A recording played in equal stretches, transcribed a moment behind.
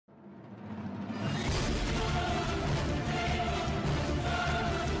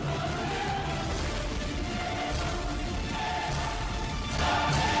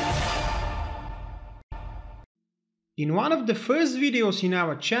In one of the first videos in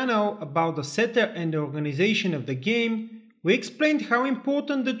our channel about the setter and the organization of the game, we explained how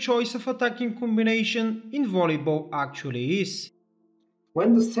important the choice of attacking combination in volleyball actually is.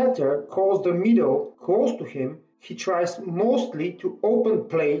 When the setter calls the middle close to him, he tries mostly to open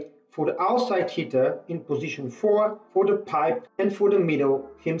play for the outside hitter in position 4, for the pipe and for the middle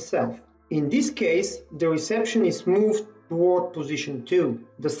himself. In this case, the reception is moved toward position 2.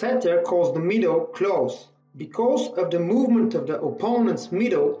 The setter calls the middle close. Because of the movement of the opponent's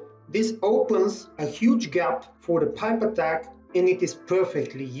middle, this opens a huge gap for the pipe attack and it is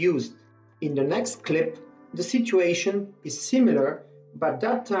perfectly used. In the next clip, the situation is similar, but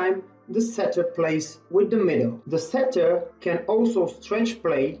that time the setter plays with the middle. The setter can also stretch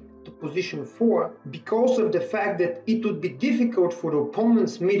play to position 4 because of the fact that it would be difficult for the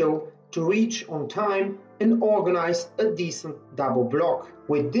opponent's middle to reach on time and organize a decent double block.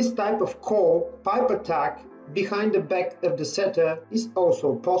 With this type of call, pipe attack behind the back of the setter is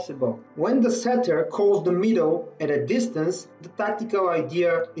also possible. When the setter calls the middle at a distance, the tactical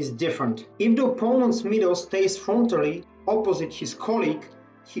idea is different. If the opponent's middle stays frontally opposite his colleague,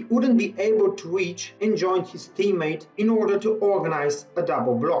 he wouldn't be able to reach and join his teammate in order to organize a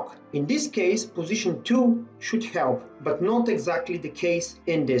double block. In this case, position 2 should help, but not exactly the case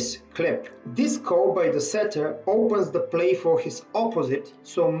in this clip. This call by the setter opens the play for his opposite,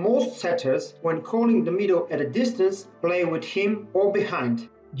 so most setters, when calling the middle at a distance, play with him or behind.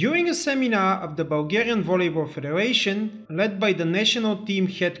 During a seminar of the Bulgarian Volleyball Federation, led by the national team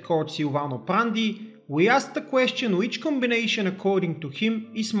head coach Silvano Prandi, we asked the question which combination according to him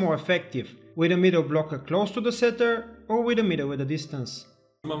is more effective, with a middle blocker close to the setter or with a middle at a distance.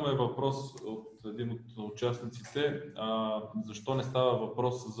 Имаме въпрос от един от участниците. Защо не става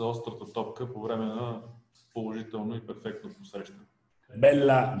въпрос за острата топка по време на положително и перфектно посрещане?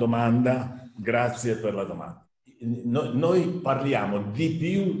 Bella domanda, grazie per la domanda. Noi parliamo di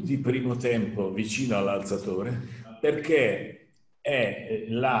più di primo tempo vicino all'alzatore perché è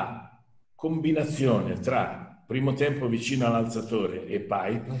la combinazione tra primo tempo vicino all'alzatore e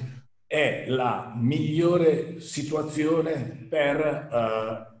pipe è la migliore situazione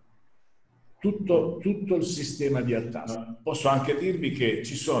per tutto il sistema di attacco. Posso anche dirvi che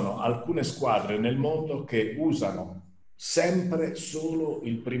ci sono alcune squadre nel mondo che usano sempre solo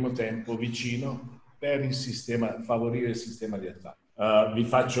il primo tempo vicino per favorire il sistema di attacco. Vi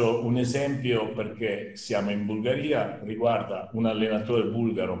faccio un esempio perché siamo in Bulgaria, riguarda un allenatore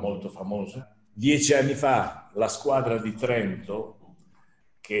bulgaro molto famoso. 10 anni fa la squadra di Trento,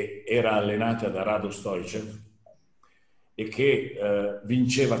 che era allenata da Rado Stoichev e che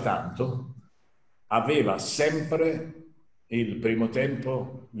vinceva tanto, aveva sempre il primo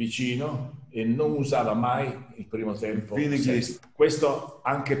tempo vicino e non usava mai il primo tempo. Questo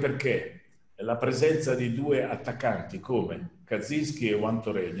anche perché la presenza di due attaccanti come Kaczynski e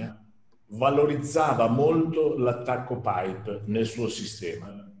Wantoregna valorizzava molto l'attacco pipe nel suo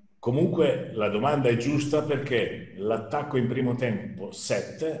sistema. Comunque la domanda è giusta perché l'attacco in primo tempo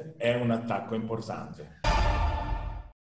 7 è un attacco importante.